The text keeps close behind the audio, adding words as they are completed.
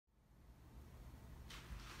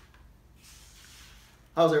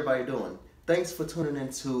How's everybody doing? Thanks for tuning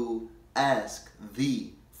into Ask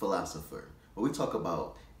the Philosopher, where we talk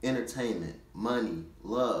about entertainment, money,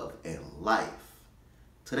 love, and life.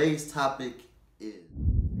 Today's topic is...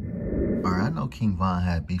 Alright, I know King Von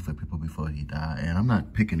had beef with people before he died, and I'm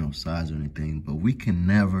not picking no sides or anything, but we can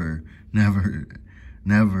never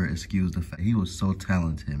excuse the fact he was so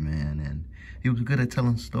talented, man, and he was good at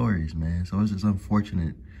telling stories, man. So it's just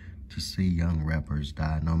unfortunate to see young rappers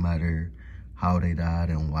die, no matter how they died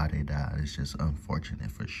and why they died. It's just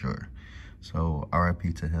unfortunate for sure. So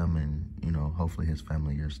RIP to him, and, you know, hopefully his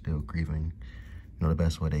family are still grieving, you know, the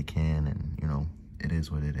best way they can, and, you know, it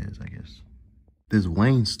is what it is, I guess. This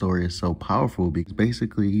Wayne story is so powerful because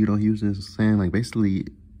basically, you know, he was just saying, like, basically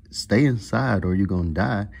stay inside or you're gonna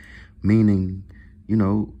die, meaning, you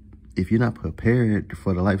know, if you're not prepared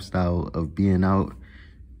for the lifestyle of being out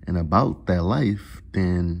and about that life,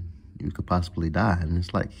 then you could possibly die. And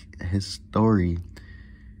it's like his story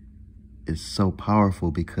is so powerful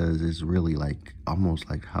because it's really like almost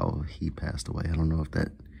like how he passed away. I don't know if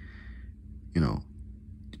that, you know,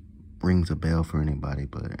 rings a bell for anybody,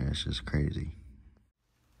 but it's just crazy.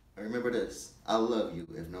 Remember this: I love you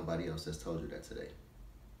if nobody else has told you that today.